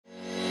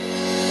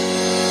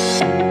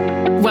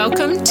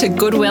Welcome to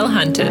Goodwill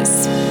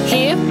Hunters.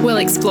 Here we'll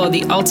explore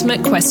the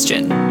ultimate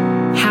question: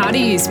 how to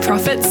use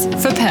profits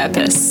for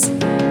purpose.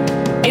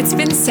 It's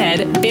been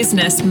said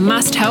business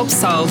must help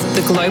solve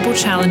the global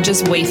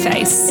challenges we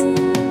face.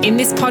 In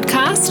this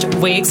podcast,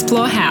 we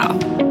explore how.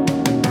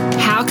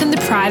 How can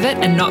the private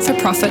and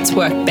not-for-profits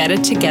work better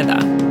together?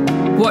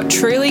 What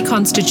truly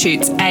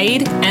constitutes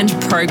aid and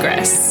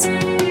progress?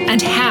 And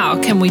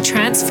how can we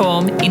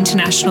transform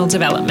international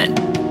development?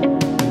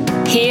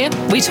 Here,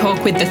 we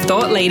talk with the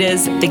thought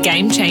leaders, the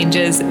game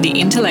changers, the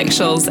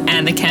intellectuals,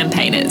 and the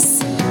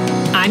campaigners.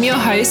 I'm your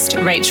host,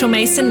 Rachel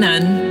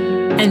Mason-Nunn,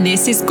 and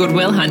this is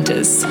Goodwill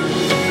Hunters.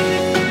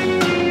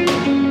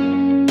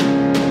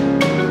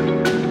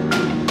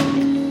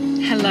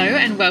 Hello,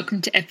 and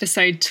welcome to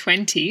episode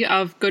 20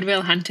 of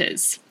Goodwill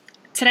Hunters.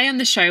 Today on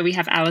the show, we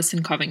have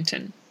Alison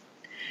Covington.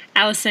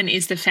 Alison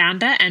is the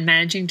founder and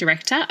managing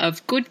director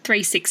of Good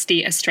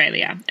 360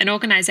 Australia, an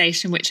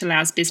organisation which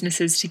allows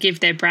businesses to give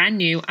their brand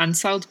new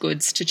unsold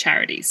goods to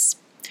charities.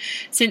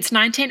 Since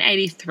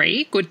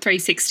 1983, Good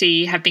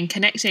 360 have been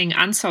connecting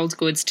unsold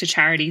goods to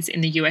charities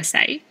in the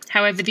USA.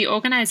 However, the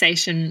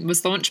organisation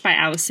was launched by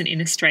Alison in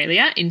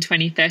Australia in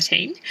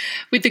 2013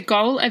 with the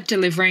goal of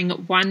delivering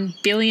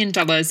 $1 billion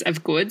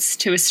of goods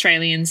to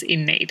Australians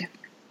in need.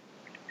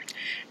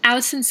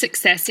 Alison's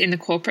success in the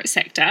corporate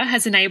sector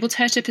has enabled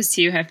her to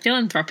pursue her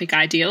philanthropic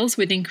ideals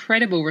with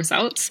incredible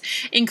results,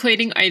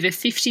 including over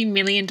 $50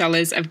 million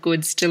of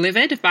goods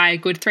delivered via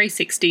Good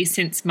 360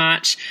 since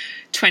March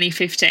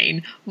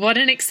 2015. What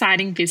an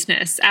exciting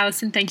business.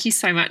 Alison, thank you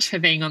so much for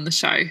being on the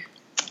show.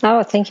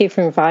 Oh, thank you for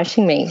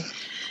inviting me.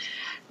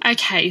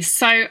 Okay,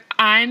 so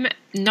I'm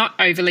not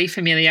overly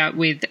familiar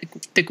with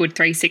the Good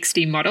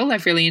 360 model.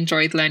 I've really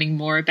enjoyed learning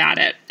more about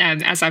it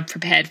as I've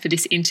prepared for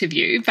this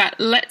interview. But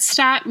let's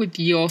start with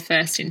your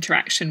first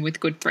interaction with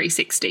Good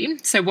 360.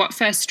 So what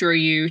first drew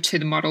you to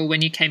the model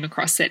when you came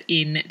across it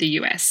in the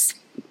US?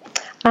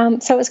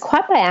 So it was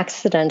quite by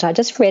accident. I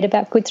just read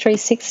about Good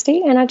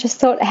 360 and I just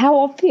thought how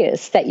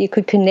obvious that you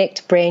could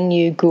connect brand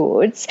new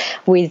goods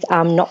with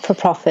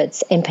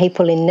not-for-profits and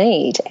people in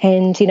need.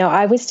 And, you know,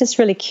 I was just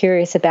really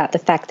curious about the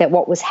fact that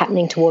what was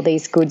happening to all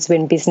these goods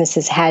when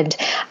businesses had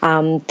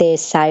their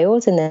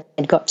sales and then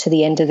got to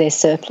the end of their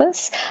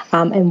surplus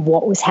and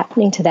what was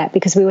happening to that,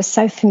 because we were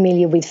so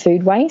familiar with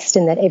food waste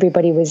and that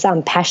everybody was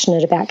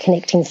passionate about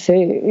connecting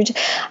food,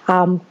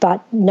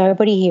 but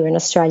nobody here in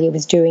Australia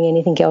was doing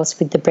anything else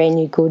with the brand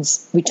new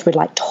goods, which were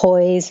like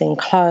toys and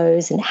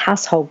clothes and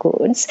household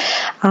goods.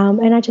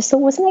 And I just thought,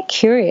 wasn't that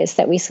curious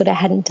that we sort of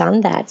hadn't done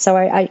that? So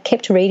I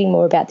kept reading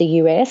more about the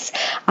US,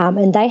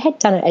 and they had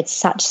done it at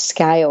such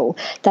scale.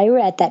 They were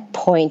at that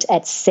point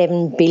at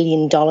 $7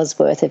 billion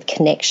worth of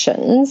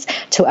connections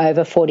to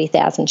over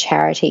 40,000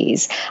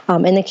 charities.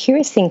 And the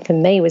curious thing for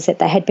me was that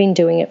they had been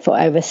doing it for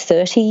over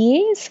 30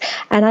 years.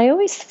 And I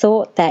always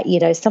thought that, you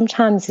know,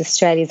 sometimes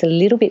Australia's a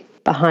little bit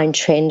behind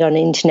trend on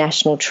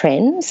international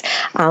trends,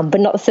 but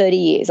not 30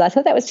 years. I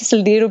thought that was just a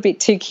little bit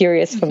too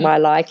curious for my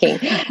liking.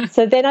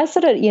 So then I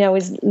sort of, you know,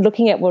 was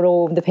looking at what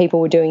all the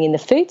people were doing in the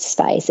food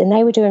space, and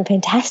they were doing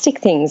fantastic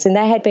things. And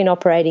they had been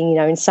operating, you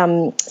know, in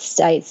some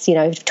states, you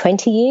know,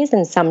 20 years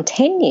and some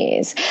 10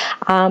 years.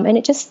 And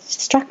it just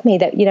struck me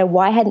that, you know,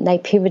 why hadn't they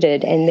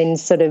pivoted and then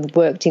sort of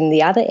worked in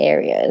the other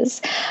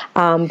areas?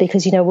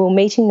 Because, you know, we were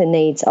meeting the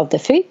needs of the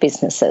food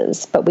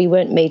businesses, but we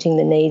weren't meeting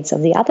the needs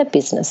of the other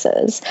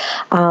businesses.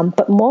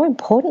 But more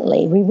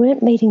importantly, we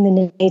weren't meeting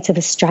the needs of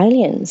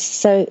Australians.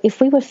 So if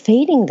we were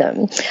feeding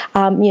them,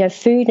 you know,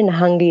 food and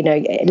hunger, you know,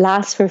 it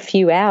lasts for a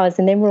few hours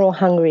and then we're all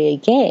hungry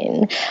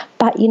again.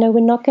 But, you know,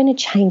 we're not going to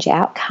change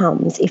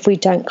outcomes if we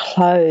don't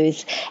clothe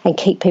and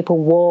keep people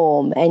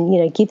warm and, you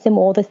know, give them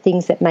all the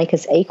things that make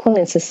us equal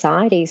in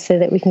society so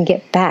that we can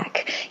get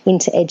back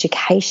into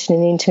education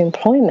and into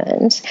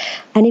employment.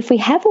 And if we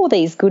have all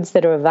these goods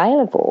that are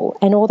available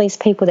and all these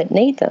people that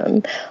need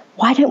them,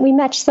 why don't we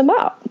match them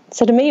up?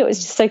 So to me, it was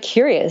just so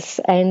curious.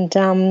 And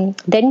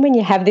then when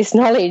you have this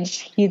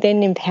knowledge, you're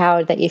then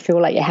empowered that you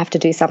feel like you have to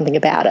do something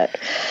about it.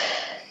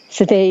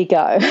 So there you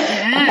go.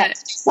 Yeah.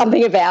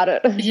 Something about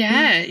it.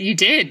 Yeah, you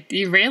did.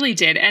 You really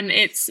did. And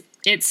it's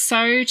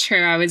so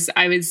true. I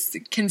was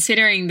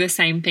considering the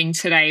same thing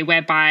today,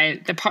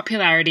 whereby the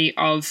popularity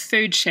of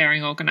food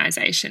sharing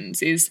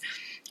organisations is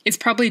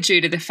probably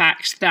due to the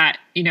fact that,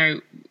 you know,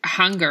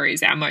 hunger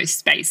is our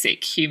most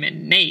basic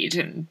human need,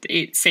 and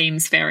it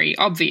seems very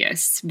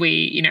obvious.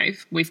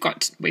 We've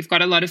got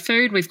a lot of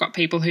food. We've got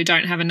people who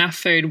don't have enough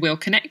food. We'll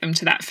connect them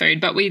to that food,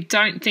 but we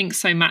don't think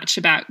so much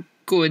about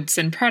goods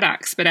and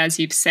products. But as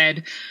you've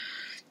said,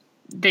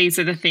 these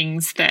are the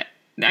things that,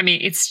 I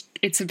mean,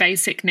 it's a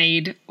basic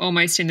need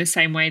almost in the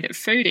same way that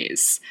food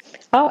is.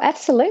 Oh,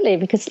 absolutely.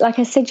 Because like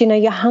I said, you know,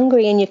 you're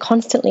hungry and you're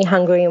constantly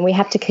hungry and we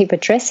have to keep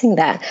addressing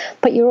that.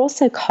 But you're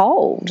also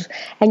cold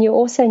and you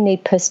also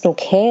need personal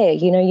care.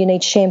 You know, you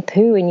need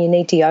shampoo and you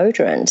need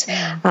deodorant.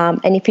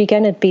 And if you're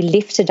going to be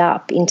lifted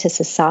up into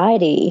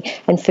society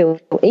and feel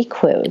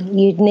equal,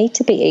 you need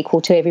to be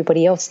equal to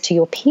everybody else, to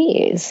your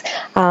peers.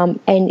 And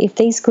if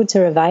these goods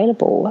are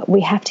available,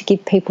 we have to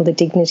give people the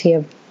dignity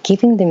of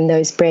giving them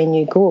those brand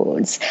new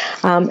goods.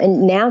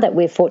 And now that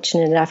we're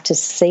fortunate enough to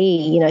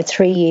see,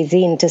 3 years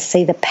in, to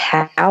see the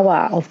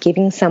power of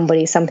giving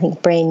somebody something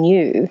brand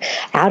new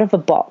out of a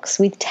box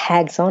with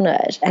tags on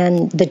it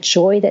and the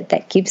joy that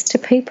that gives to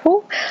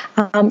people,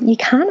 you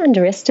can't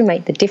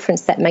underestimate the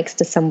difference that makes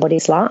to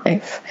somebody's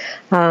life.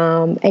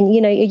 And,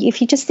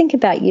 if you just think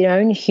about your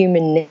own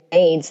human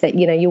needs, that,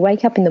 you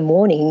wake up in the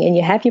morning and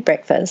you have your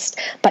breakfast,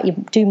 but you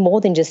do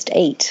more than just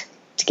eat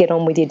to get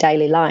on with your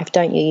daily life,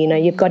 don't you?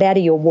 You've got out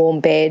of your warm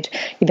bed,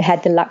 you've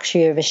had the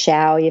luxury of a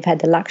shower, you've had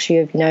the luxury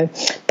of,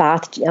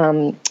 bath,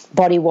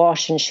 body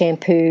wash and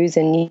shampoos,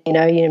 and,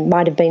 you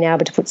might have been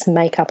able to put some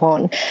makeup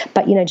on,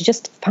 but, to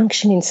just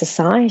function in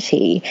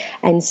society.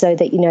 And so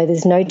that,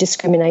 there's no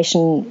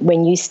discrimination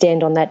when you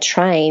stand on that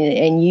train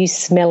and you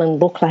smell and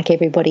look like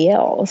everybody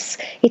else.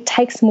 It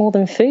takes more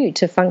than food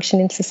to function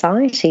in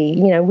society.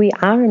 We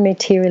are a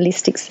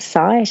materialistic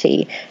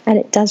society, and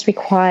it does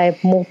require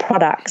more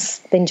products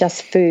than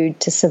just food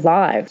to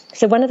survive.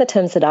 So one of the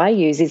terms that I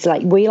use is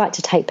we like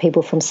to take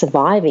people from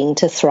surviving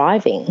to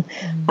thriving.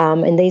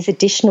 And these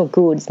additional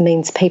goods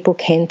means people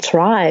can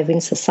thrive in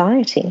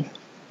society.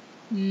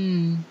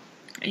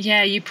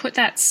 Yeah, you put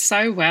that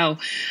so well.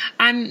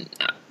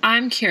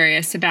 I'm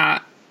curious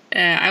about,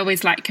 I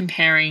always like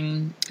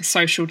comparing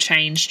social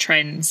change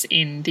trends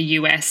in the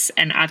US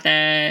and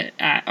other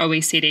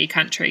OECD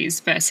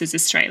countries versus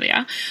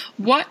Australia.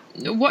 What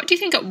do you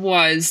think it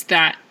was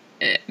that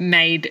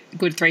made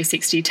Good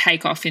 360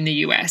 take off in the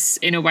US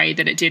in a way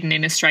that it didn't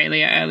in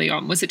Australia early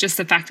on? Was it just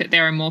the fact that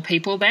there are more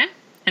people there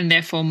and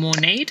therefore more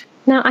need?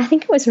 No, I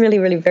think it was really,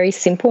 really very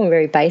simple and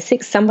very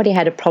basic. Somebody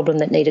had a problem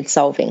that needed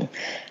solving,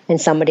 and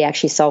somebody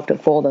actually solved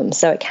it for them.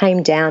 So it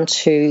came down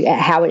to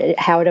how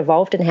it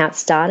evolved and how it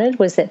started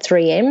was that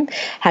 3M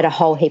had a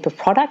whole heap of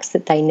products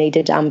that they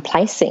needed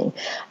placing,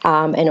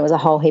 and it was a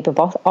whole heap of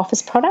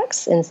office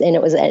products, and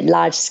it was at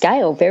large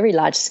scale, very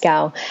large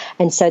scale.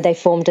 And so they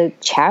formed a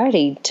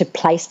charity to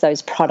place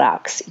those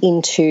products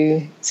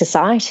into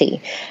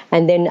society.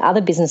 And then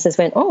other businesses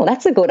went, oh,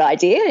 that's a good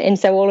idea. And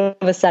so all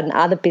of a sudden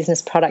other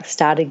business products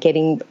started getting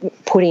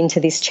put into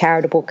this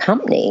charitable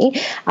company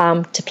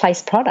to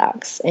place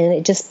products. And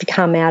it just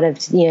become out of,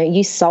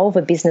 you solve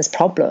a business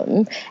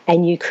problem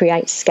and you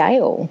create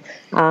scale.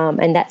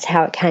 And that's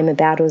how it came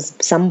about, was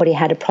somebody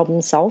had a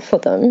problem solved for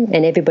them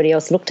and everybody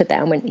else looked at that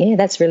and went, yeah,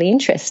 that's really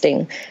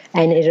interesting.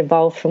 And it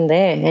evolved from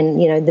there.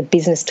 And, the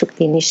business took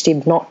the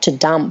initiative not to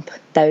dump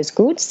those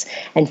goods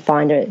and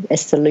find a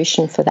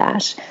solution for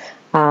that.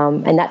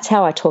 And that's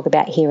how I talk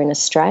about here in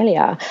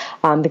Australia,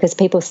 because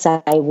people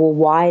say, well,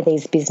 why are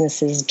these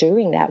businesses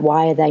doing that?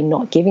 Why are they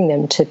not giving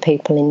them to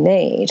people in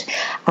need?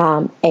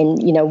 And,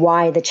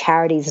 why are the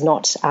charities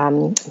not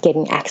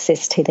getting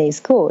access to these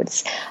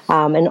goods?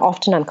 And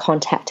often I'm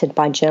contacted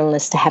by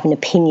journalists to have an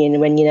opinion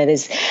when,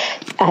 there's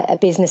a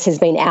business has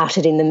been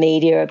outed in the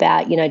media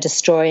about,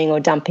 destroying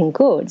or dumping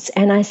goods.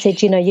 And I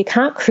said, you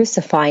can't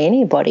crucify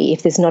anybody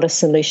if there's not a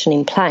solution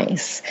in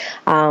place,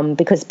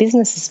 because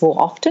businesses will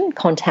often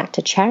contact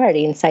a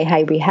charity and say,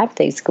 hey, we have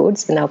these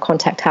goods, and they'll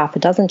contact half a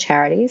dozen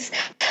charities.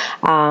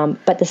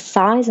 But the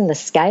size and the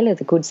scale of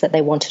the goods that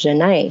they want to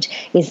donate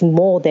is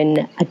more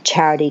than a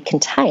charity can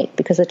take,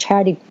 because a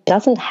charity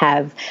doesn't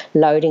have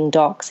loading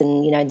docks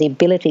and, the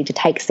ability to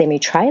take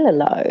semi-trailer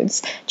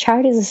loads.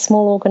 Charities are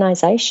small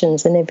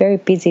organisations and they're very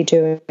busy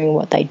doing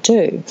what they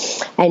do.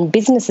 And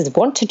businesses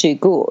want to do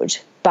good,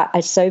 but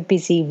are so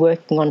busy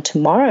working on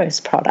tomorrow's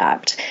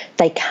product,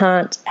 they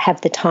can't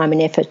have the time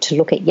and effort to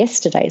look at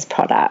yesterday's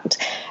product.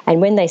 And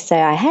when they say,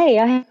 hey,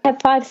 I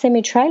have 5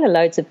 semi-trailer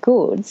loads of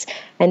goods,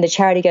 and the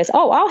charity goes,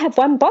 oh, I'll have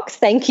 1 box,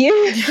 thank you.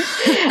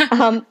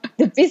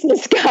 The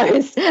business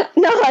goes,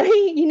 no,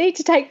 you need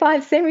to take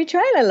 5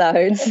 semi-trailer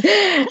loads.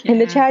 Yeah. And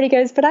the charity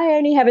goes, but I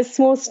only have a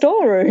small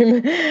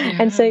storeroom. Yeah.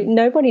 And so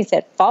nobody's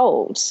at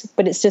fault,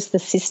 but it's just the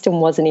system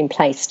wasn't in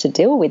place to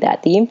deal with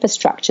that. The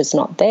infrastructure's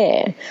not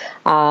there.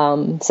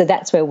 So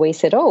that's where we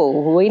said,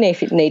 we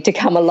need to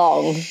come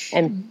along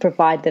and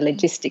provide the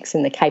logistics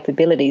and the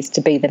capabilities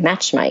to be the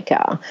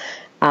matchmaker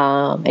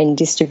and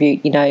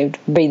distribute,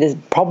 be the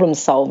problem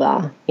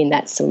solver in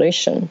that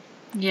solution.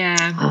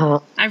 Yeah.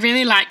 I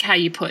really like how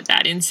you put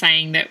that in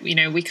saying that,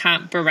 we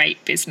can't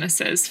berate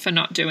businesses for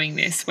not doing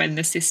this when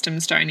the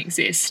systems don't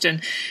exist.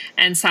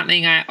 And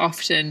something I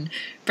often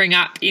bring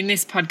up in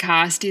this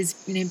podcast is,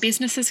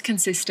 businesses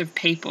consist of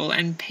people,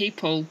 and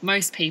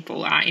most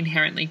people are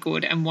inherently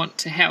good and want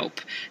to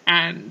help,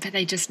 but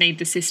they just need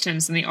the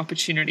systems and the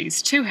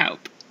opportunities to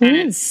help. And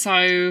it's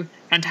so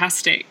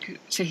fantastic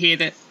to hear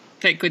that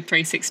Good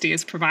 360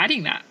 is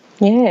providing that.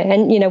 Yeah,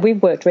 and,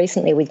 we've worked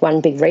recently with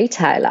one big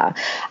retailer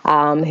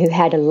who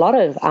had a lot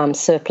of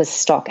surplus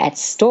stock at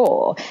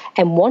store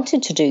and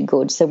wanted to do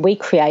good. So we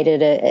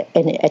created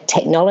a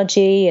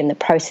technology and the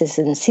processes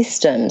and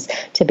systems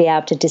to be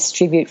able to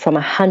distribute from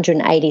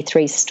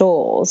 183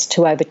 stores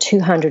to over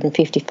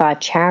 255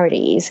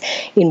 charities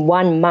in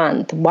 1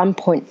 month,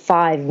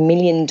 $1.5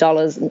 million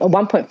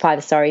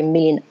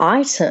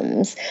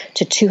items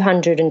to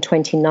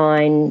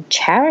 229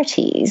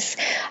 charities.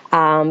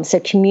 So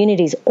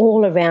communities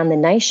all around the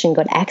nation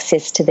got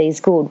access to these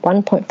good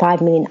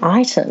 1.5 million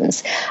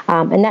items.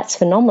 And that's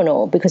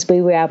phenomenal because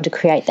we were able to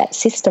create that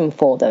system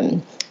for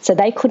them. So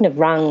they couldn't have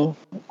rung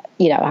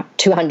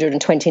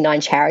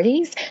 229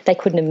 charities. They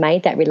couldn't have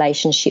made that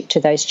relationship to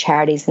those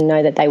charities and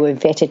know that they were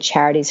vetted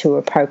charities who were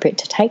appropriate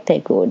to take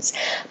their goods.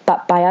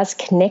 But by us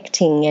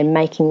connecting and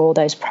making all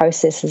those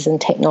processes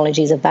and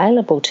technologies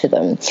available to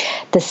them,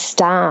 the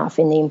staff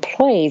and the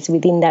employees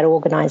within that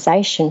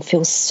organisation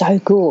feel so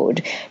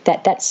good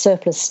that that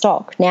surplus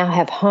stock now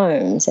have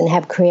homes and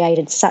have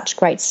created such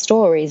great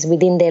stories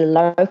within their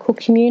local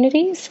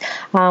communities.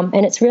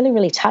 And it's really,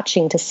 really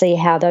touching to see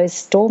how those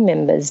store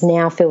members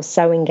now feel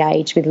so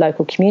engaged with local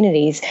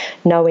communities,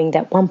 knowing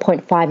that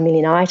 1.5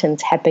 million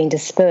items have been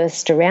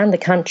dispersed around the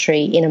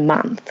country in a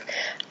month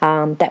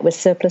that was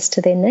surplus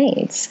to their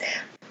needs.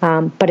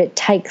 But it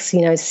takes,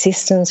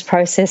 systems,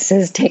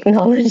 processes,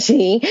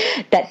 technology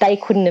that they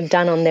couldn't have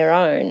done on their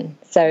own.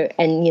 So,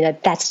 and,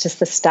 that's just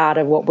the start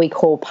of what we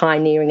call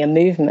pioneering a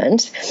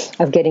movement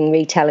of getting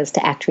retailers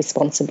to act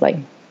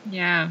responsibly.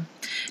 Yeah.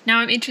 Now,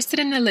 I'm interested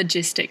in the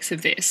logistics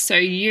of this. So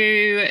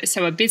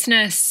a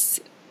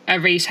business, a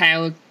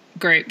retail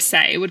group,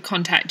 say, would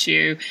contact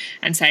you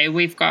and say,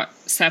 we've got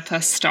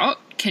surplus stock,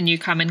 can you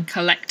come and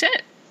collect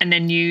it? And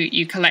then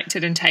you collect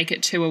it and take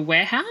it to a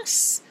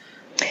warehouse?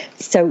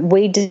 So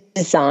we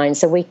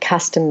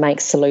custom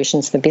make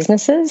solutions for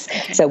businesses.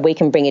 Okay. So we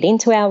can bring it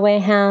into our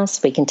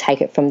warehouse, we can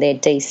take it from their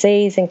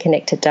DCs and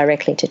connect it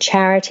directly to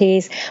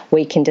charities,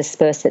 we can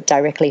disperse it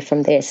directly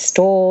from their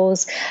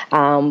stores.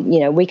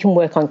 We can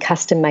work on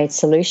custom made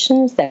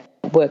solutions that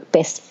work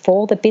best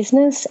for the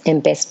business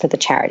and best for the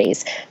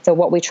charities. So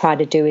what we try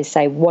to do is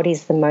say what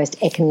is the most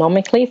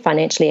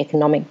financially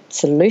economic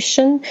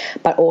solution,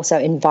 but also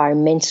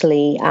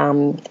environmentally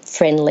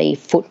friendly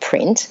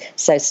footprint.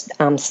 So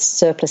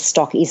surplus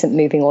stock isn't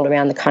moving all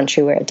around the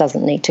country where it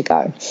doesn't need to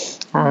go.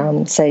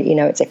 It's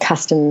a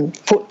custom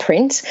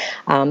footprint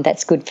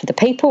that's good for the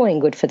people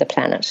and good for the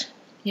planet.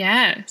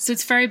 Yeah, so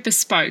it's very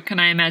bespoke, and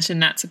I imagine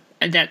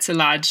that's a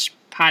large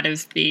part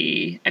of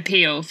the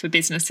appeal for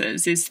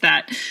businesses is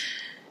that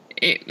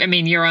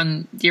you're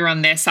on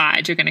their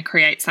side. You're going to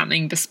create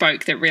something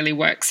bespoke that really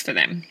works for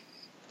them.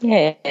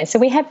 Yeah, so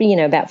we have,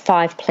 about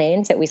 5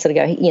 plans that we sort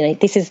of go,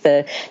 this is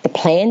the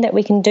plan that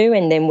we can do,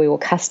 and then we will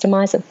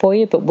customise it for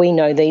you, but we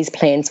know these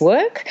plans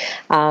work,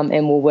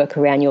 and we'll work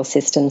around your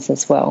systems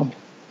as well.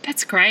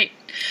 That's great.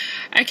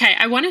 Okay,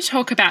 I want to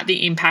talk about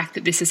the impact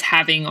that this is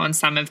having on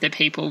some of the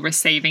people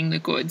receiving the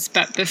goods.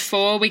 But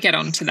before we get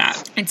on to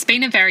that, it's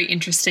been a very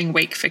interesting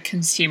week for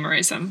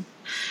consumerism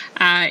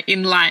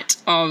in light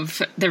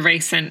of the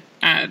recent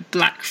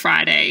Black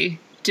Friday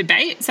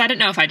debate. So I don't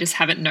know if I just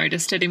haven't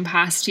noticed it in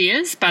past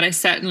years, but I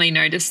certainly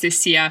noticed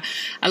this year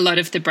a lot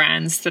of the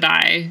brands that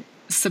I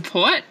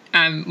support,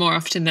 more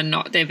often than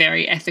not, they're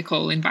very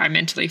ethical,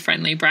 environmentally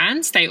friendly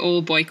brands. They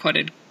all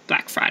boycotted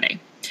Black Friday.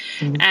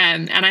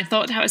 And I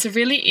thought that was a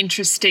really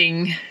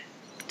interesting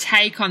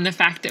take on the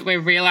fact that we're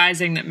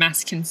realising that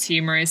mass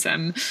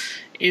consumerism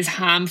is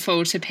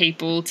harmful to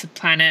people, to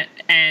planet,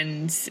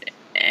 and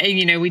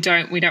we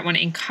don't want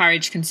to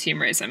encourage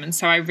consumerism. And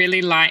so I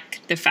really like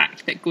the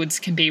fact that goods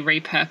can be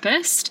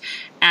repurposed,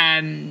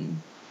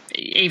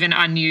 even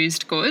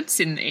unused goods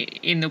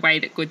in the way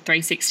that Good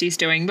 360 is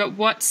doing. But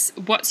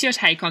what's your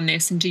take on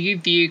this, and do you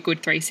view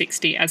Good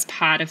 360 as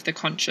part of the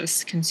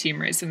conscious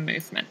consumerism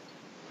movement?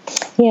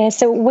 Yeah,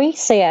 so we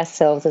see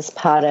ourselves as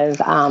part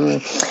of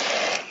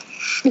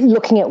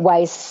looking at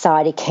ways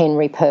society can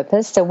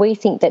repurpose. So we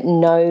think that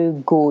no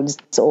goods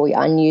or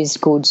unused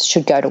goods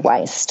should go to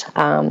waste.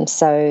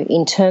 So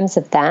in terms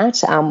of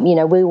that,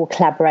 we will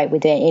collaborate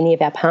with any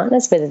of our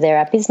partners, whether they're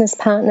our business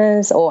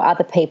partners or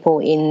other people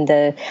in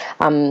the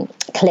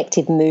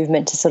collective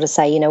movement, to sort of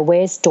say,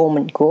 where's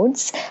dormant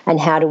goods and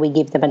how do we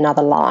give them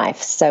another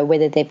life? So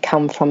whether they've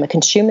come from a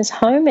consumer's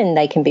home and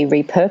they can be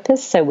repurposed.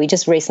 So we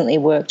just recently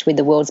worked with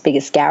the world's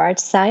biggest garage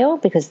sale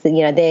because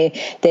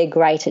they're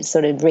great at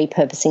sort of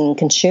repurposing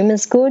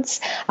consumers' goods.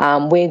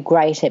 We're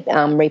great at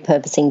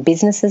repurposing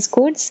businesses'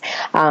 goods.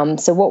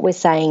 So what we're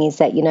saying is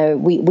that,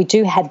 we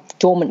do have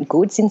dormant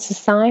goods in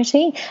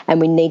society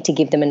and we need to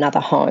give them another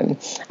home.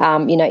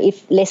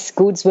 If less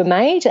goods were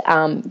made,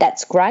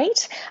 that's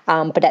great.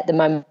 But at the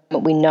moment,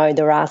 we know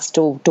there are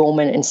still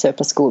dormant and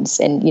surplus goods.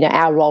 And,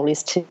 our role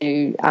is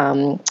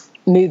to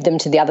move them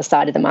to the other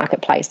side of the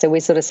marketplace. So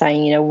we're sort of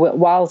saying,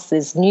 whilst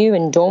there's new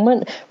and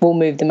dormant, we'll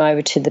move them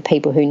over to the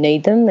people who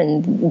need them,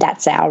 and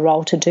that's our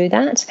role to do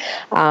that.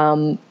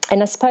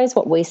 And I suppose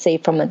what we see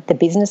from the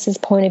business's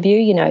point of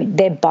view,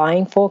 their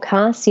buying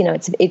forecasts,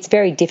 it's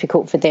very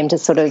difficult for them to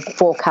sort of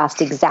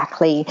forecast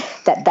exactly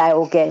that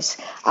they'll get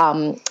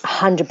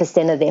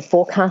 100% of their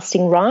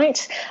forecasting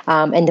right,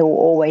 and there will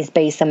always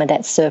be some of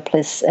that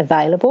surplus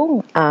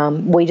available.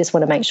 We just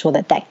want to make sure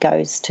that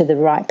goes to the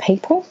right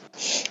people.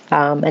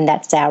 And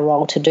that's our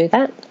role to do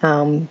that.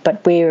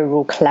 But we're a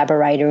real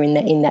collaborator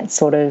in that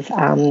sort of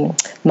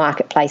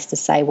marketplace to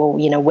say, well,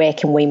 where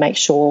can we make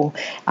sure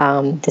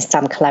there's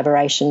some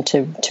collaboration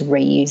to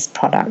reuse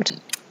product.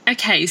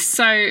 Okay,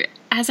 so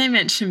as I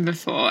mentioned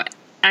before,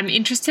 I'm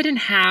interested in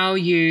how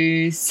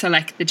you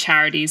select the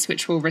charities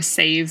which will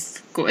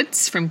receive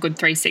goods from Good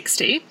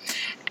 360,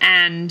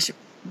 and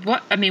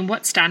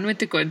what's done with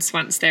the goods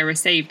once they're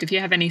received. If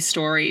you have any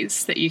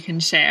stories that you can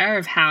share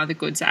of how the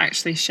goods are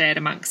actually shared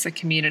amongst the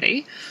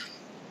community.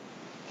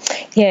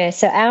 Yeah,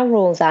 so our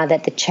rules are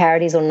that the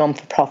charities or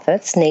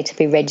non-for-profits need to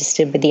be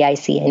registered with the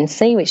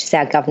ACNC, which is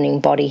our governing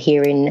body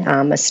here in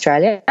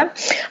Australia.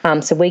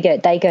 So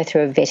they go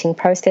through a vetting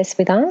process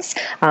with us,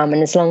 and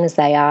as long as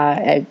they are,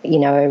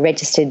 a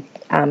registered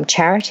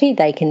charity,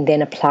 they can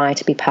then apply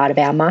to be part of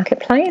our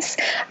marketplace,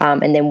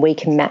 and then we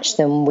can match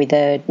them with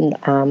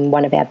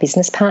one of our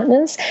business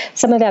partners.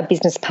 Some of our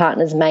business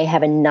partners may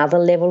have another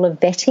level of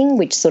vetting,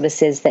 which sort of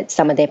says that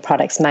some of their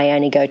products may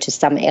only go to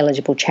some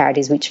eligible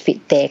charities which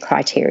fit their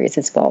criteria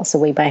as well. So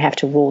we may have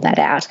to rule that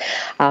out,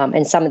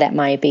 and some of that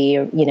may be,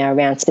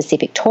 around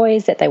specific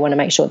toys that they want to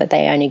make sure that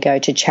they only go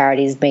to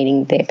charities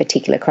meeting their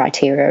particular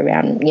criteria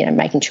around,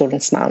 making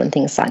children smile and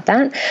things like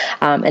that.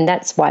 And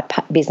that's why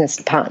business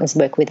partners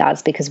work with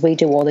us, because we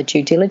do all the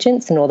due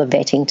diligence and all the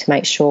vetting to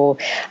make sure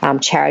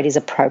charities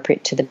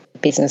appropriate to the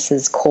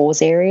business's cause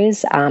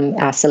areas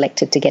are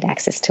selected to get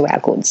access to our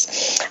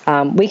goods.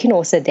 We can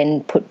also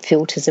then put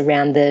filters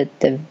around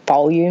the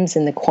volumes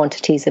and the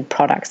quantities of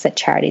products that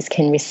charities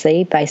can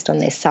receive based on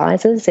their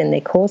sizes and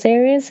their cause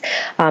areas,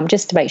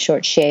 just to make sure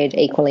it's shared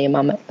equally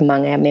among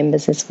our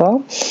members as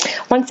well.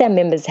 Once our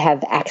members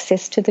have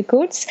access to the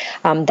goods,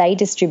 they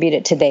distribute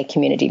it to their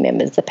community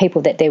members, the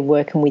people that they're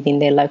working with in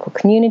their local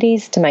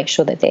communities, to make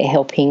sure that they're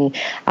helping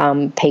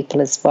people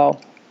as well.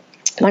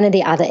 One of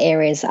the other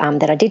areas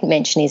that I didn't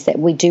mention is that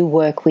we do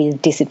work with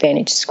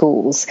disadvantaged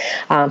schools.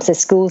 So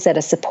schools that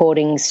are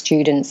supporting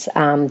students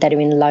that are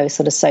in low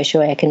sort of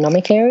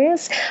socioeconomic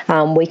areas,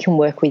 we can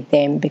work with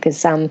them,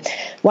 because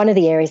one of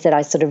the areas that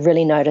I sort of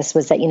really noticed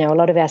was that, a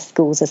lot of our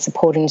schools are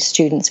supporting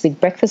students with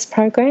breakfast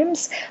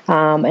programs.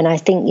 And I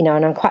think,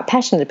 and I'm quite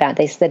passionate about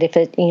this, that if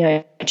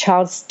a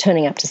child's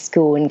turning up to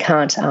school and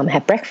can't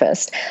have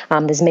breakfast,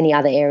 there's many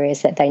other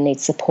areas that they need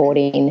support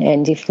in.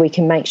 And if we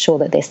can make sure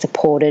that they're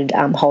supported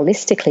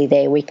holistically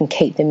there, we can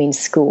keep them in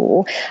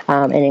school,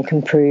 and it can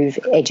improve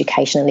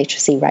education and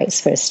literacy rates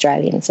for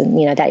Australians, and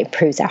that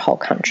improves our whole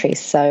country.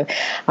 So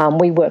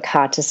we work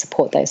hard to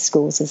support those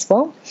schools as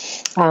well.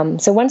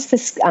 So once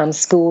the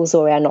schools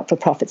or our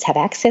not-for-profits have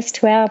access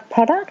to our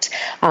product,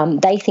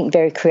 they think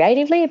very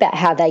creatively about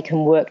how they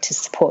can work to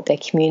support their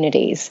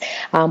communities.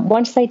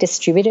 Once they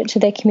distribute it to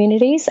their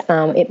communities,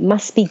 it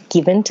must be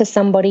given to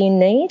somebody in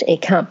need.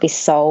 It can't be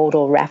sold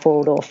or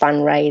raffled or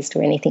fundraised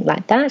or anything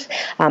like that.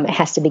 It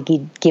has to be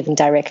given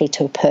directly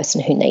to a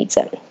person who needs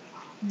it.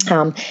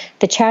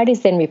 The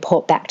charities then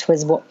report back to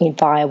us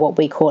via what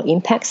we call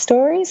impact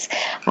stories,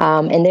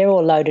 and they're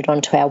all loaded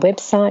onto our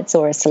websites,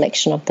 or a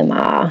selection of them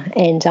are.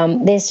 And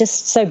they're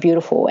just so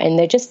beautiful, and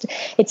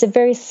it's a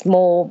very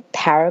small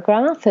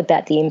paragraph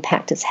about the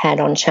impact it's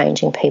had on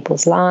changing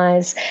people's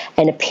lives,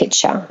 and a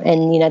picture.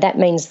 And, that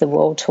means the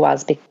world to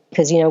us, because,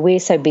 we're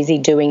so busy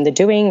doing,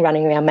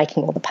 running around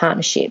making all the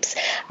partnerships.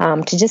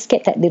 To just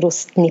get that little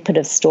snippet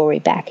of story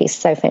back is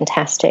so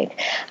fantastic.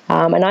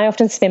 And I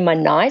often spend my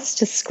nights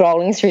just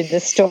scrolling through the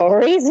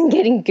stories and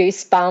getting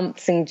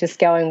goosebumps and just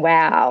going,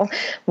 wow,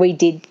 we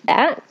did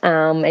that.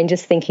 And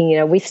just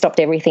thinking, we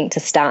stopped everything to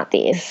start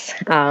this.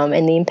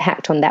 And the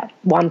impact on that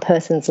one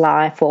person's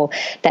life or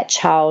that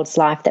child's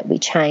life that we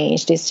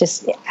changed is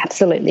just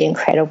absolutely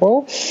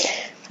incredible.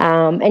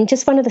 And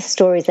just one of the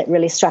stories that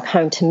really struck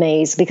home to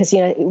me is because,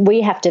 we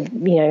have to,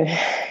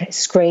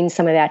 screen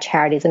some of our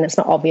charities, and it's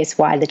not obvious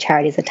why the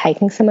charities are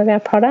taking some of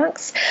our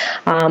products.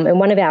 And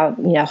one of our,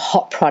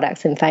 hot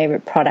products and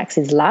favourite products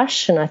is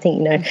Lush. And I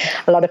think,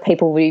 a lot of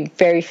people will be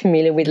very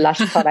familiar with Lush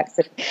products.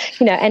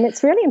 And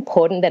it's really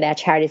important that our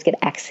charities get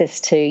access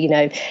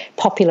to,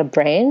 popular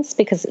brands,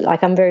 because,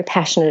 I'm very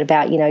passionate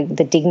about,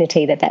 the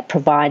dignity that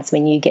provides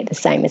when you get the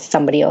same as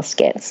somebody else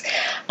gets.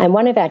 And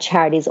one of our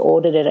charities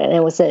ordered it, and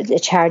it was a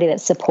charity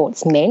that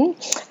supports men.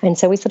 And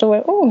so we sort of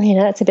went,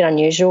 that's a bit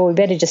unusual. We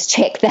better just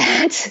check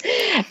that.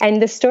 And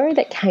the story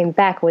that came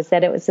back was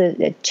that it was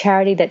a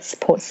charity that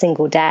supports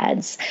single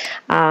dads.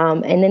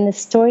 And then the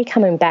story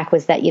coming back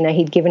was that,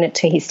 he'd given it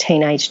to his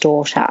teenage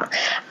daughter.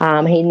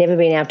 He'd never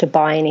been able to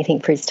buy anything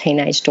for his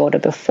teenage daughter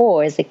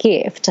before as a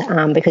gift,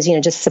 because,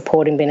 just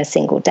supporting being a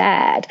single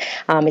dad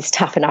is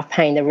tough enough,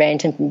 paying the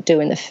rent and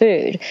doing the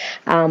food.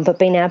 But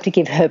being able to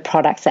give her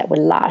products that were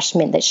Lush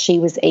meant that she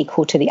was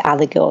equal to the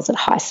other girls at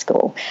high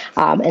school.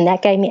 And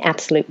that gave me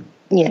absolute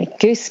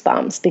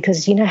goosebumps,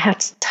 because how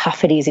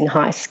tough it is in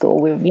high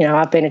school.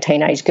 I've been a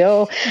teenage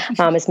girl,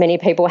 as many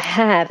people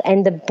have,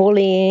 and the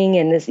bullying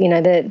and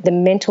the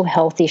mental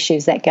health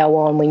issues that go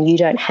on when you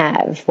don't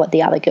have what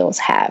the other girls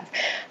have.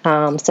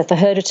 So for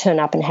her to turn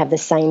up and have the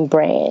same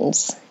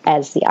brands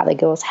as the other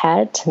girls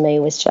had, to me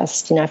was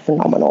just,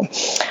 phenomenal.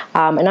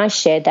 And I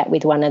shared that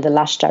with one of the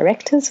Lush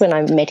directors when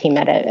I met him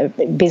at a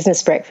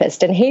business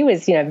breakfast, and he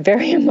was,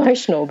 very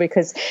emotional,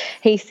 because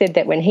he said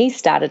that when he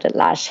started at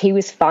Lush, he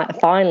was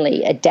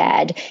finally a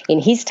dad in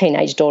his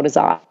teenage daughter's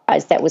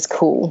eyes that was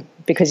cool,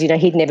 because,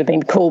 he'd never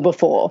been cool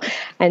before.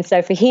 And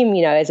so for him,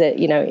 as an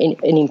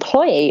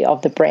employee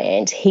of the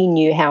brand, he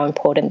knew how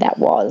important that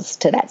was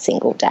to that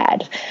single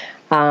dad.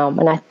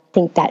 And I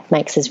think that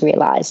makes us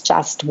realise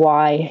just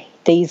why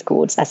these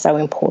goods are so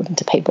important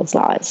to people's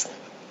lives.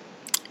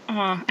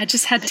 Oh, I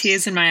just had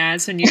tears in my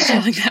eyes when you were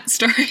telling that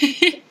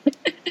story.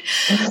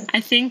 I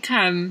think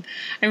I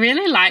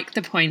really like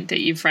the point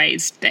that you've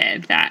raised there,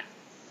 that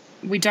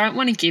we don't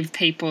want to give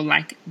people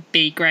like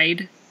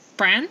B-grade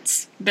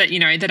brands that,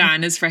 that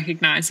aren't as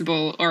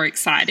recognisable or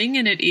exciting,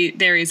 and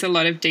there is a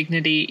lot of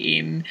dignity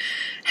in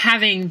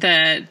having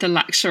the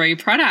luxury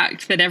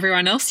product that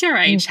everyone else your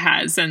age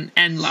has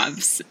and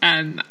loves.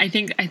 I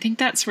think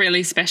that's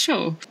really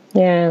special.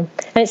 Yeah, and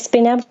it's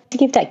been able to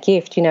give that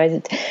gift,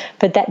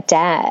 for that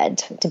dad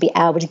to be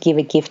able to give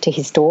a gift to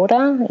his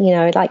daughter,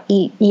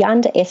 you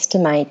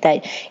underestimate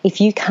that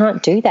if you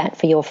can't do that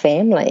for your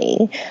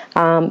family,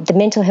 the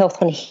mental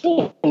health on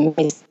him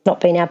is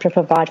not being able to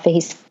provide for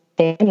his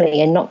family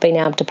and not being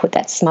able to put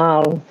that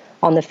smile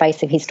on the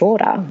face of his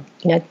daughter.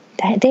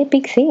 They're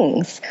big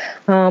things.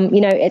 At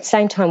the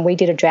same time, we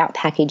did a drought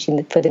package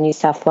for the New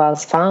South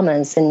Wales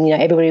farmers, and,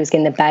 everybody was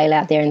getting the bale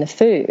out there in the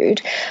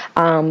food.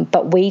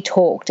 But we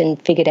talked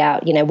and figured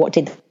out, what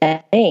did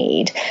they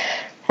need.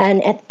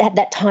 And at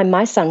that time,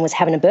 my son was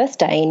having a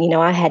birthday, and,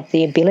 I had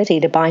the ability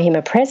to buy him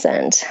a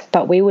present.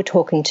 But we were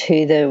talking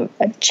to the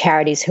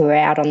charities who were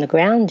out on the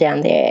ground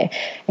down there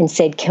and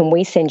said, can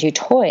we send you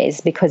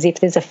toys? Because if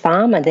there's a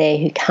farmer there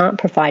who can't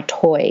provide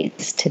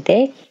toys to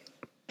their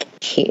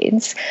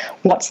kids,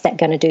 what's that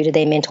going to do to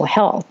their mental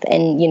health?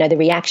 And, the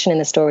reaction and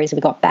the stories we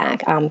got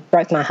back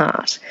broke my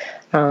heart.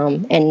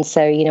 And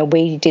so,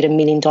 we did $1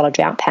 million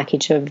drought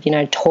package of,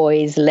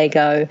 toys,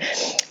 Lego,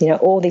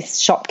 all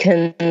these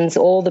Shopkins,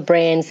 all the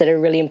brands that are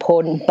really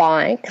important,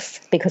 bikes,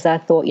 because I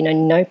thought,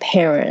 no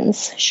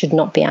parents should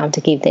not be able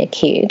to give their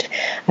kid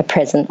a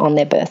present on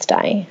their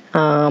birthday,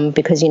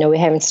 because, we're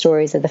having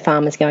stories of the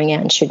farmers going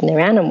out and shooting their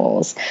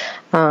animals.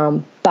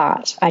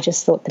 But I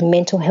just thought the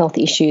mental health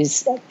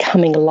issues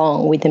coming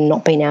along with them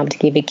not being able to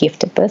give a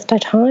gift at birthday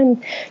time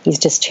is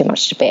just too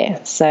much to bear.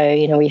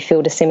 So, we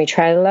filled a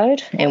semi-trailer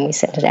load and we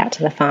sent it out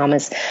to the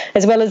farmers,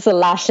 as well as the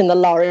Lush and the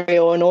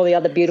L'Oreal and all the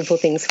other beautiful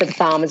things for the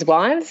farmers'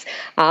 wives.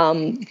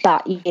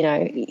 But,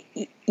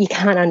 you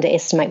can't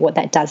underestimate what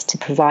that does to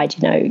provide,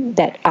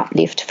 that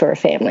uplift for a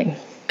family.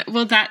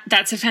 Well,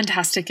 that's a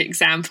fantastic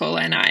example,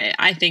 and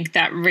I think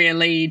that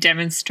really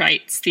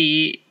demonstrates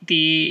the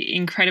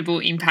incredible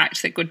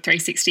impact that Good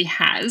 360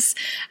 has.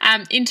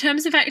 In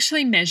terms of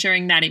actually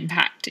measuring that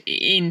impact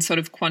in sort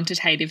of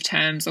quantitative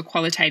terms or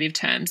qualitative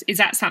terms, is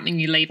that something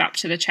you leave up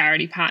to the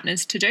charity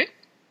partners to do?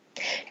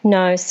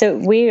 No, so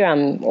we're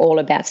all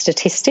about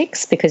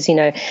statistics because,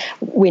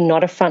 we're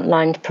not a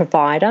frontline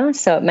provider,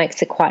 so it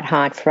makes it quite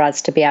hard for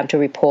us to be able to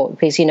report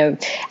because,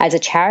 as a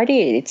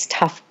charity, it's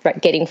tough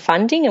getting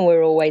funding and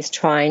we're always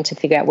trying to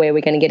figure out where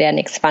we're going to get our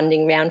next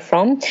funding round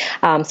from.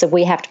 So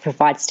we have to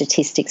provide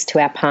statistics to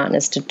our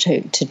partners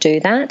to do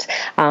that.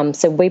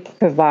 So we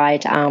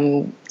provide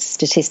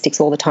statistics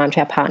all the time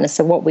to our partners.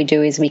 So what we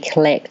do is we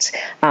collect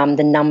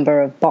the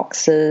number of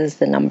boxes,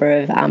 the number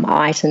of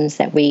items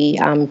that we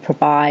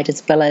provide,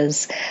 as well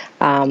as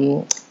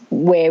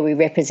where we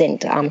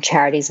represent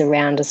charities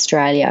around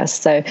Australia.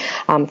 So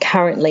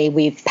currently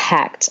we've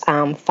packed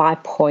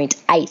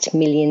 5.8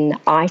 million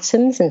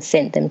items and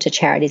sent them to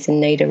charities in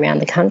need around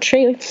the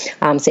country.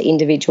 So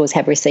individuals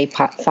have received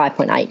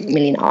 5.8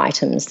 million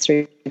items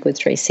through Good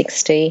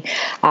 360.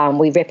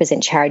 We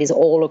represent charities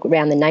all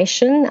around the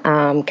nation.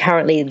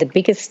 Currently the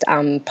biggest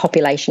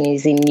population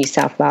is in New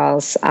South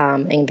Wales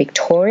and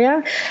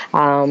Victoria.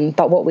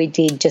 But what we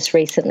did just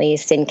recently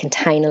is send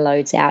container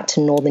loads out to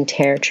Northern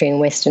Territory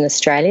and Western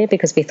Australia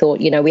because we thought,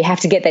 we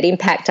have to get that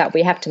impact up.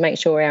 We have to make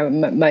sure our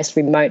most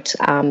remote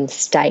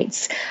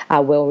states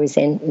are well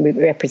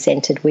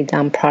represented with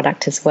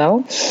product as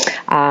well.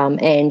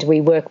 And we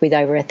work with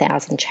over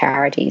 1,000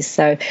 charities.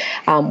 So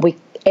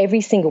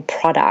every single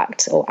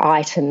product or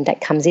item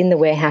that comes in the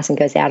warehouse and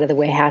goes out of the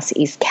warehouse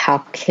is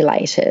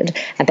calculated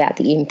about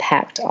the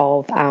impact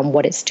of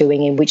what it's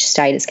doing in which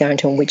state it's going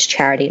to and which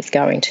charity it's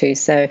going to.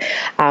 So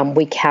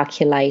we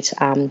calculate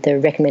the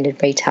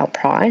recommended retail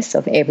price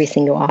of every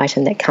single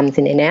item that comes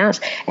in and out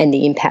and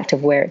the impact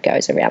of where it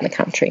goes around the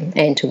country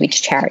and to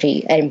which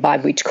charity and by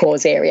which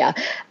cause area,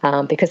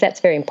 because that's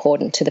very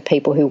important to the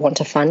people who want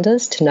to fund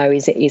us to know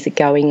is it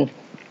going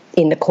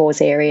in the cause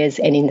areas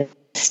and in the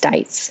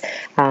states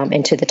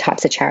and to the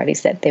types of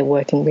charities that they're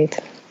working with.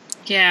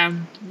 Yeah,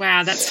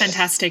 wow, that's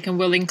fantastic. And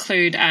we'll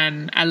include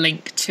a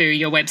link to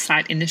your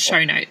website in the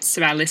show notes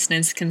so our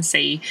listeners can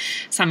see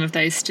some of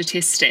those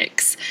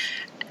statistics.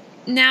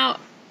 Now,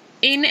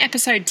 in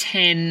episode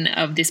 10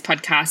 of this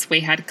podcast, we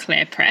had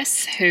Claire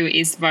Press, who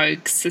is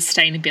Vogue's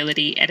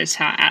sustainability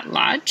editor at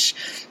large.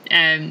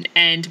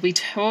 And we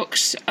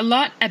talked a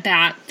lot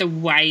about the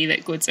way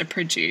that goods are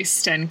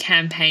produced and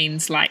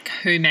campaigns like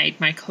Who Made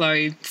My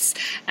Clothes,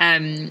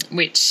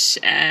 which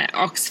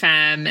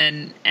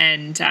Oxfam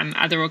and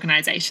other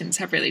organisations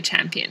have really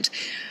championed.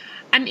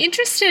 I'm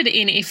interested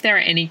in if there are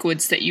any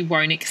goods that you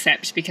won't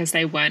accept because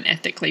they weren't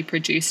ethically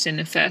produced in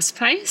the first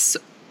place,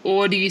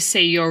 or do you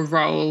see your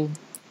role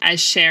as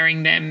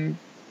sharing them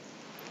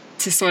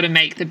to sort of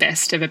make the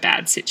best of a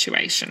bad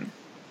situation?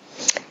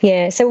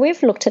 Yeah, so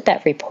we've looked at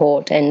that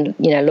report and,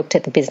 looked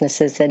at the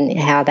businesses and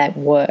how that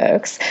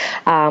works.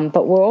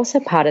 But we're also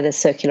part of the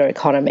circular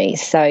economy.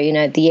 So,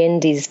 the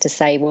end is to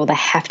say, well, they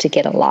have to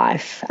get a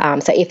life.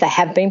 So if they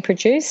have been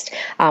produced,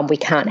 we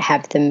can't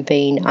have them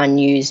being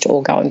unused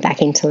or going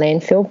back into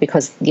landfill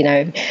because,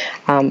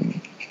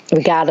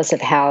 regardless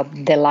of how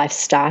their life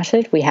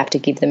started, we have to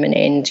give them an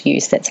end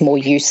use that's more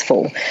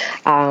useful.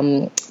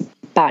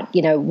 But,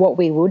 what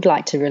we would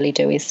like to really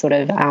do is sort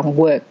of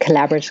work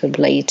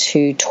collaboratively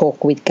to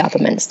talk with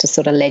governments to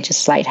sort of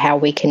legislate how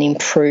we can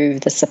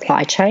improve the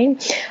supply chain.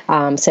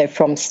 So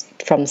from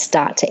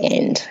start to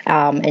end.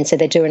 And so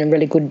they're doing a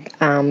really good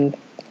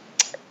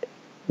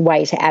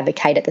way to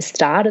advocate at the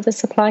start of the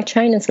supply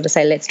chain and sort of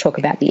say, let's talk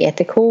about the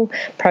ethical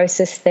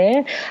process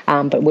there.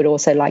 But we'd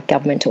also like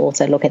government to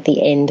also look at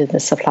the end of the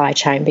supply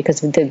chain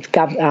because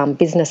the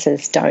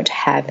businesses don't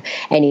have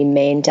any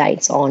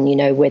mandates on,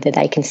 whether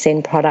they can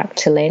send product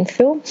to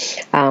landfill.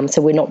 So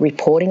we're not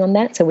reporting on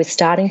that. So we're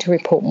starting to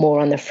report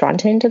more on the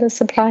front end of the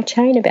supply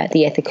chain about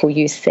the ethical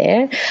use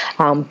there.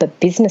 But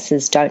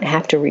businesses don't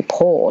have to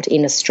report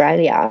in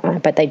Australia,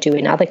 but they do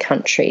in other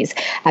countries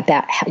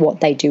about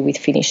what they do with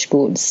finished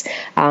goods.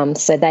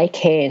 So they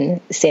can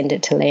send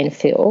it to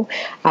landfill,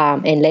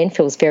 and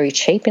landfill is very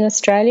cheap in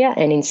Australia,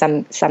 and in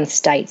some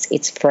states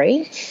it's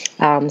free.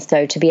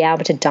 So to be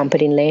able to dump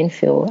it in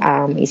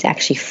landfill is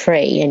actually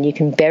free, and you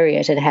can bury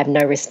it and have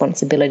no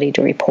responsibility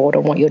to report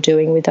on what you're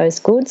doing with those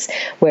goods.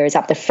 Whereas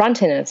up the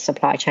front end of the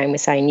supply chain, we're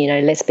saying,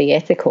 let's be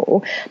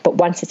ethical. But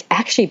once it's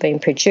actually been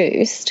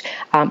produced,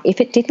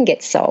 if it didn't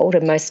get sold,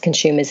 and most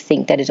consumers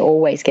think that it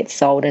always gets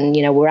sold, and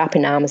we're up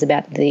in arms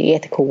about the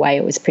ethical way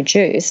it was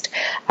produced,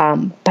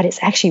 but it's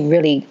actually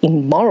really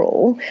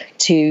immoral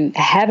to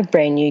have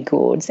brand new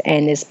goods,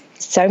 and there's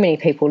so many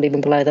people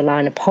living below the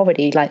line of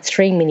poverty, like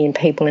 3 million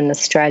people in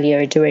Australia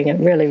are doing it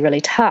really,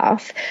 really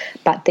tough,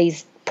 but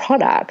these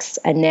products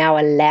are now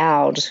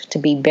allowed to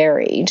be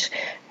buried,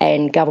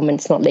 and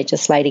government's not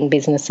legislating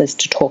businesses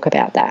to talk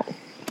about that,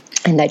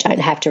 and they don't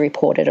have to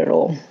report it at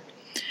all.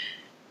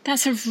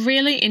 That's a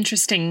really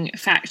interesting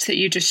fact that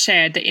you just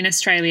shared, that in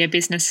Australia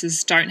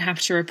businesses don't have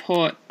to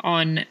report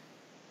on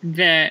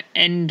the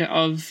end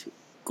of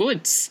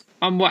goods,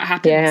 on what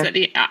happens at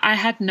the. I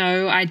had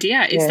no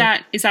idea. Is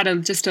that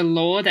just a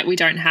law that we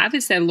don't have?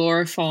 Is there law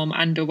reform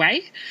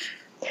underway?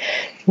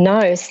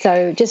 No.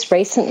 So just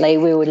recently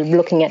we were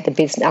looking at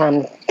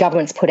the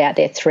government's put out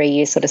their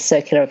 3-year sort of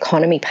circular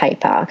economy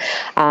paper,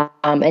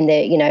 and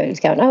they're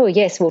going, oh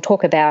yes, we'll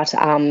talk about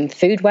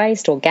food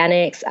waste,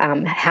 organics,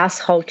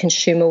 household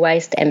consumer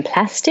waste, and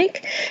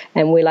plastic.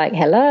 And we're like,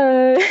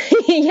 hello,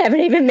 you haven't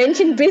even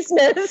mentioned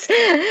business.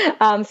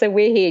 So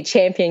we're here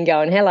champion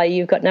going, hello,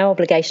 you've got no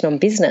obligation on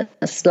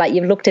business. Like,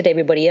 you've looked at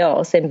everybody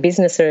else, and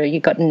business,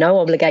 you've got no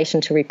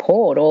obligation to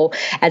report, or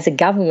as a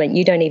government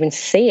you don't even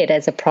see it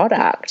as a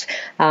product.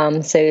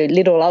 So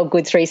little old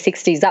Good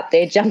 360's up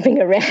there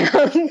jumping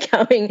around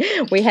going,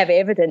 we have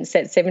evidence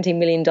that $70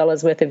 million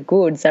worth of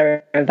goods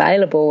are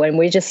available, and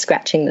we're just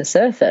scratching the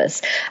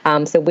surface.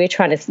 So we're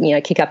trying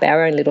to kick up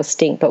our own little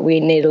stink, but we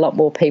need a lot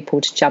more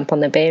people to jump on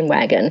the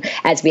bandwagon,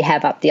 as we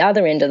have up the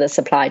other end of the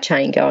supply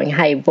chain going,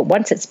 hey, but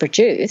once it's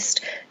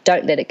produced,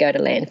 don't let it go to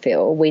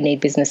landfill. We need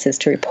businesses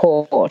to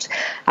report.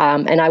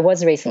 And I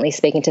was recently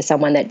speaking to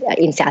someone that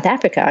in South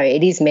Africa,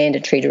 it is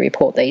mandatory to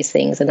report these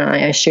things, and I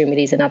assume it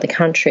is in other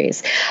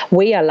countries.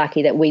 We are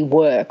lucky that we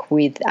work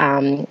with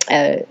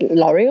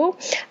L'Oreal,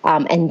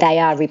 and they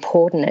are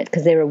reporting it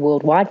because they're a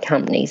worldwide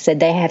company. So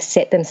they have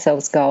set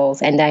themselves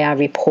goals, and they are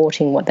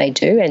reporting what they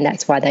do, and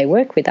that's why they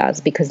work with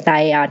us, because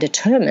they are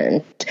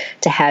determined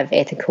to have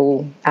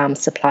ethical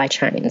supply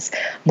chains.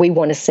 We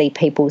want to see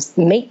people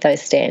meet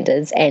those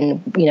standards,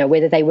 and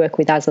whether they work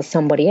with us or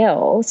somebody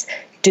else,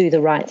 do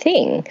the right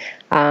thing.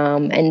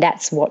 And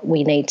that's what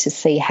we need to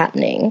see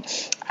happening.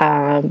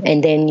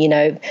 And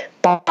then,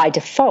 by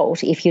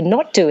default, if you're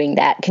not doing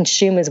that,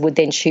 consumers would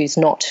then choose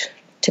not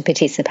to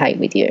participate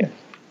with you.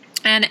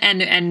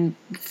 And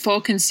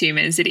for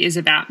consumers, it is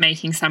about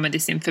making some of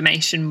this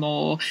information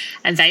more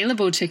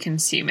available to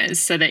consumers,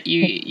 so that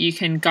you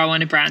can go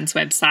on a brand's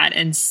website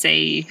and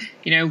see,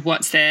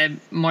 what's their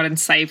modern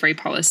slavery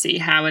policy,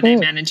 how are they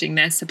managing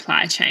their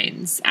supply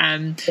chains.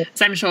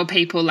 So I'm sure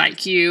people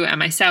like you and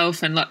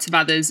myself and lots of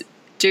others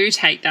do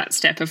take that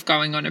step of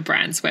going on a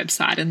brand's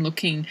website and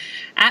looking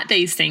at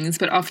these things,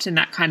 but often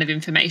that kind of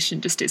information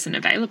just isn't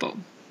available.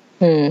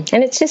 And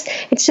it's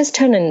just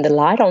turning the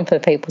light on for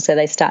people so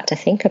they start to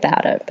think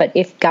about it. But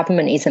if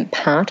government isn't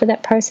part of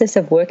that process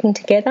of working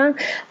together,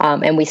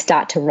 and we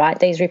start to write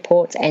these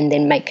reports and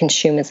then make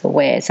consumers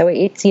aware, so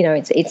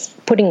it's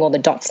putting all the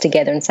dots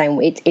together and saying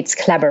it's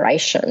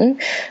collaboration,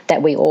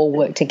 that we all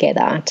work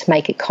together to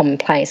make it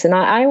commonplace. And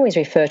I always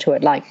refer to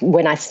it like,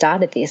 when I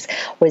started this,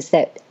 was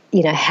that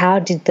how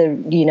did the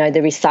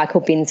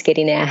recycle bins get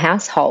in our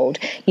household?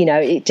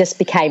 It just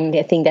became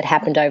a thing that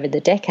happened over the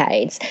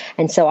decades.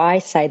 And so I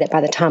say that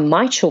by the time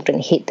my children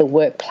hit the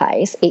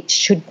workplace, it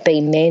should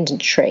be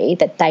mandatory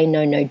that they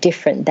know no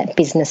different, that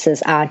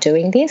businesses are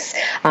doing this,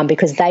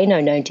 because they know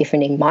no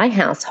different in my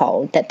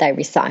household that they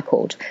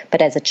recycled.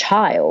 But as a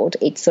child,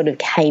 it sort of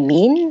came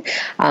in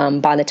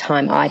by the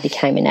time I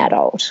became an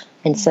adult.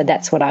 And so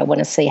that's what I want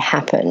to see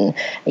happen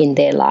in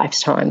their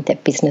lifetime,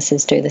 that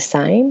businesses do the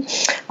same.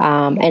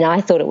 And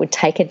I thought it would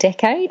take a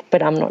decade,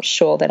 but I'm not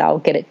sure that I'll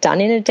get it done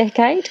in a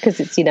decade, because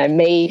it's,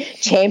 me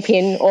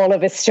champion all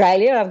of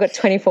Australia. I've got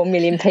 24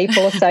 million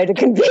people or so to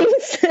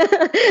convince.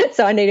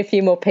 So I need a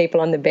few more people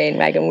on the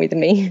bandwagon with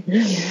me.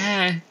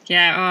 Yeah.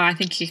 Oh, I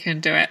think you can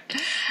do it.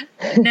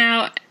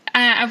 Now,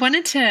 I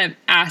wanted to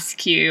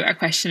ask you a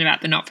question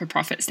about the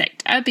not-for-profit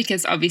sector,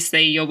 because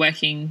obviously you're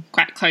working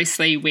quite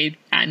closely with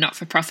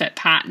not-for-profit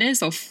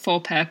partners, or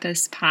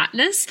for-purpose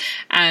partners,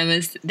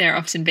 as they're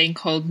often being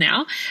called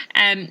now.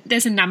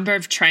 There's a number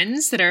of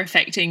trends that are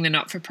affecting the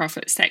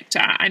not-for-profit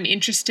sector. I'm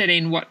interested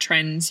in what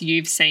trends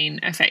you've seen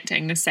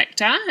affecting the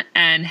sector,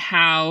 and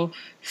how,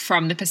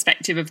 from the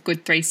perspective of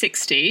Good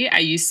 360,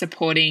 are you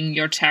supporting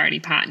your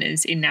charity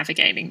partners in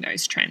navigating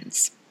those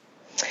trends?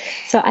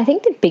 So I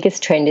think the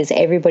biggest trend is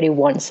everybody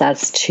wants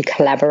us to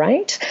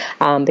collaborate,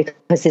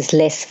 because there's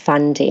less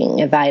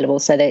funding available.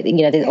 So that,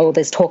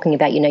 there's talking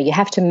about, you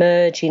have to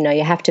merge,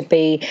 you have to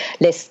be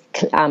less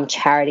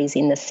charities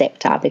in the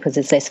sector because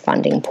there's less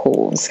funding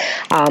pools.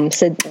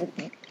 So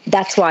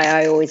that's why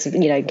I always,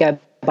 go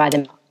by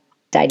the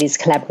date is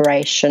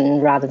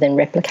collaboration rather than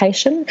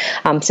replication.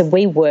 So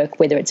we work,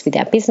 whether it's with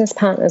our business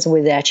partners or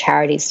with our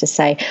charities, to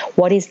say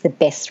what is the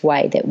best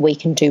way that we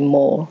can do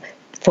more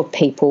for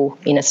people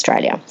in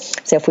Australia.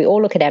 So if we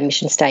all look at our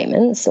mission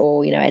statements,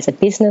 or, as a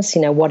business,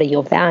 what are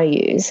your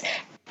values?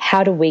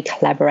 How do we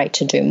collaborate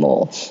to do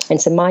more? And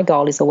so my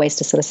goal is always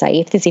to sort of say,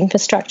 if there's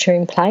infrastructure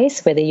in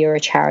place, whether you're a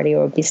charity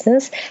or a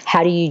business,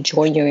 how do you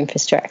join your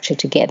infrastructure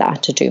together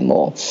to do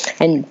more?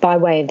 And by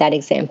way of that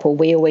example,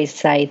 we always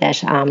say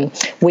that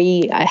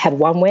we have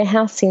one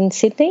warehouse in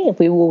Sydney.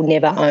 We will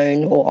never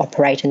own or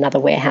operate another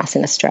warehouse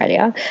in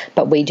Australia,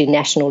 but we do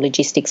national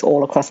logistics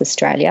all across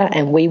Australia,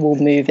 and we will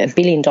move $1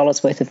 billion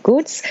worth of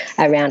goods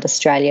around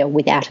Australia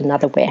without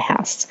another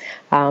warehouse.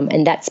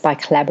 And that's by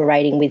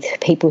collaborating with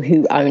people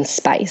who own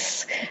space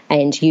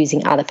and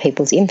using other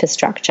people's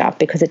infrastructure,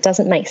 because it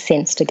doesn't make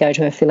sense to go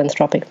to a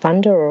philanthropic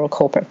funder or a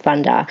corporate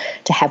funder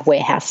to have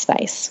warehouse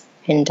space.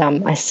 And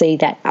I see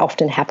that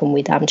often happen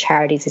with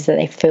charities, is that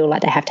they feel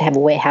like they have to have a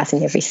warehouse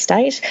in every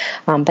state,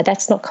 but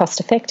that's not cost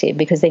effective,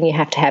 because then you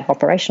have to have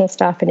operational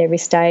staff in every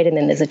state, and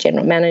then there's a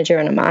general manager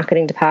and a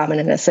marketing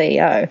department and a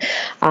CEO,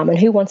 and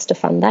who wants to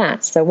fund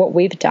that? So what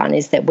we've done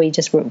is that we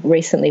just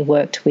recently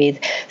worked with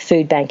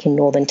Food Bank in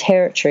Northern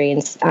Territory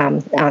and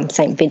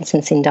St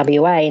Vincent's in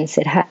WA, and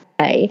said,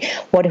 hey,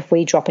 what if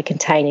we drop a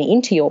container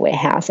into your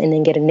warehouse and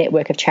then get a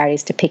network of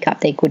charities to pick up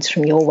their goods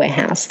from your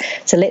warehouse?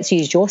 So let's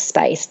use your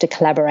space to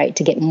collaborate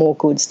to get more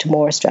goods to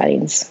more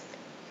Australians.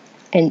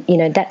 And,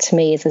 that to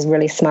me is a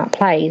really smart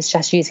play, is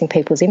just using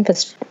people's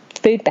infrastructure.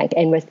 Food Bank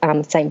and with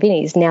St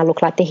Vinny's now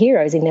look like the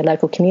heroes in their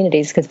local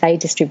communities, because they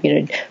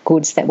distributed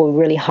goods that were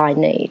really high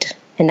need.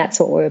 And that's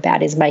what we're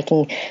about, is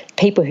making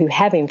people who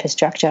have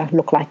infrastructure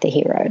look like the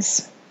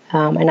heroes.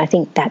 And I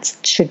think that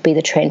should be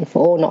the trend for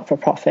all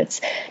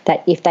not-for-profits,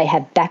 that if they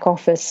have back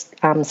office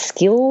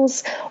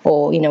skills,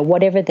 or,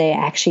 whatever they're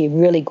actually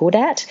really good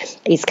at,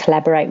 is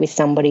collaborate with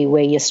somebody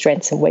where your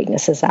strengths and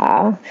weaknesses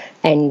are,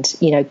 and,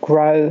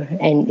 grow.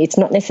 And it's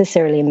not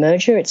necessarily a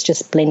merger, it's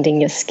just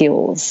blending your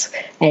skills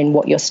and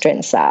what your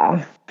strengths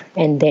are,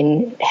 and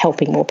then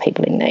helping more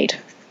people in need.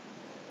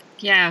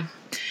 Yeah.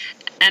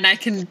 And I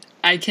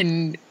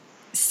can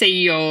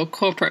see your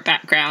corporate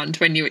background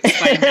when you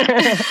explain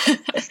that,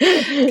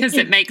 because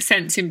it makes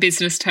sense in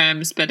business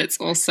terms, but it's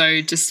also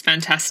just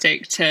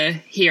fantastic to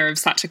hear of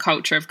such a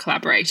culture of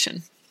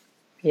collaboration.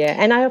 Yeah,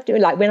 and I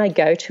often, when I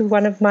go to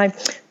one of my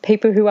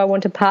people who I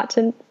want to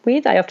partner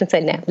with, I often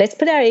say, now, let's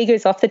put our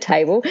egos off the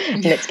table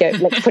and let's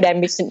put our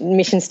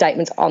mission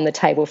statements on the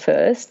table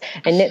first,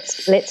 and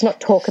let's not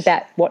talk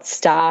about what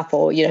staff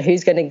or,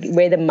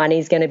 where the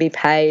money's going to be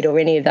paid or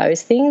any of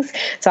those things.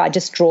 So I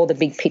just draw the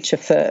big picture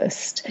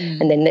first,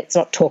 and then let's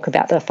not talk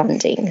about the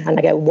funding. And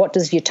I go, what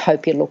does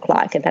utopia look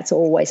like? And that's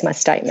always my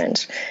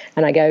statement.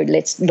 And I go,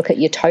 let's look at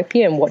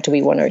utopia and what do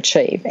we want to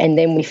achieve? And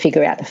then we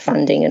figure out the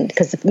funding, and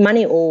because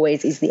money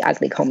always is the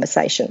ugly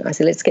conversation. I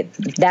said, let's get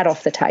that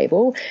off the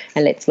table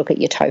and let's look at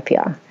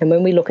utopia. And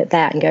when we look at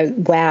that and go,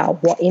 wow,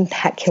 what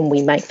impact can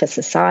we make for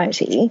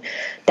society?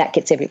 That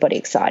gets everybody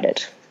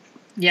excited.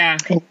 Yeah,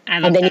 I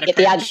love and then that you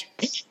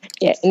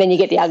get and then you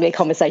get the ugly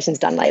conversations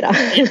done later.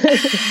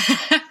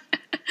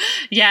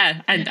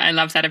 Yeah, and I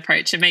love that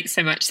approach. It makes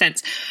so much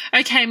sense.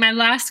 Okay, my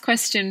last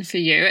question for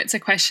you. It's a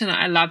question that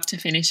I love to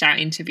finish our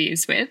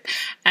interviews with.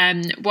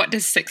 What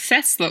does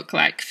success look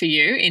like for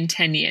you in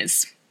 10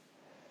 years?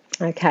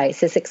 Okay,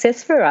 so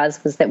success for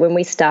us was that when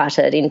we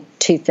started in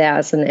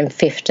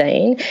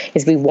 2015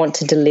 is we want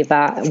to deliver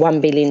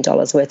 $1 billion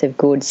worth of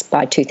goods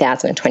by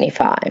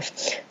 2025.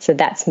 So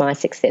that's my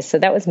success. So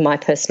that was my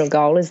personal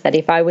goal, is that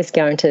if I was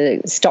going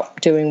to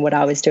stop doing what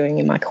I was doing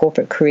in my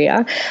corporate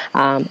career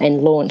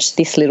and launch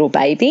this little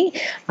baby,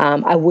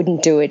 I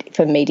wouldn't do it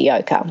for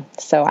mediocre.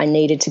 So I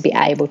needed to be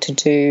able to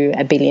do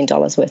 $1 billion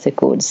worth of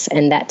goods,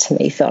 and that to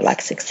me felt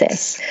like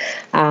success.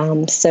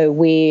 So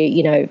we're,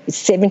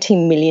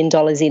 $70 million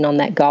in on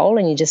that goal,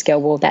 and you just go,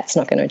 well, that's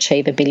not going to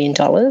achieve $1 billion.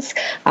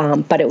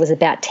 But it was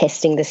about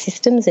testing the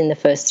systems in the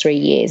first 3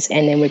 years,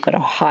 and then we've got a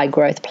high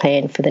growth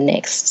plan for the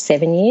next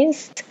 7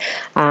 years.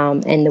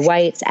 And the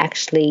way it's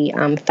actually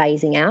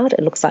phasing out,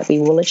 it looks like we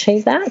will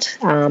achieve that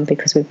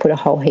because we've put a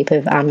whole heap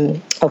of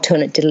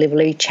alternate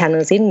delivery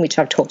channels in, which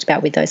I've talked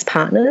about with those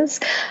partners.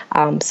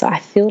 So I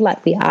feel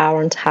like we are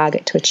on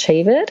target to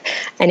achieve it.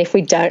 And if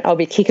we don't, I'll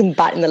be kicking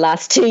butt in the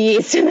last 2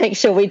 years to make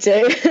sure we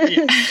do.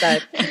 Yeah. So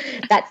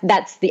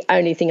that's the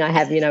only thing I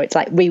have. It's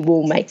like we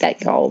will make that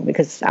goal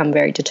because I'm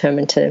very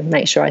determined to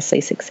make sure I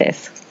see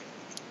success.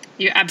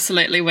 You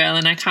absolutely will,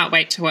 and I can't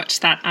wait to watch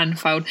that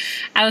unfold.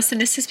 Alison,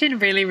 this has been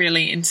really,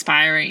 really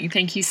inspiring.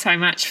 Thank you so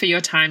much for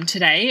your time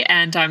today,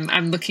 and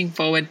I'm looking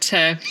forward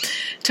to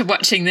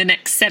watching the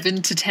next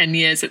 7 to 10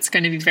 years. It's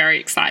going to be very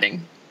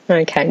exciting.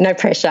 Okay, no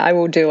pressure. I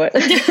will do it.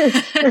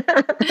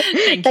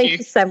 Thank you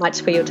so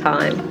much for your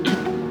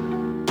time.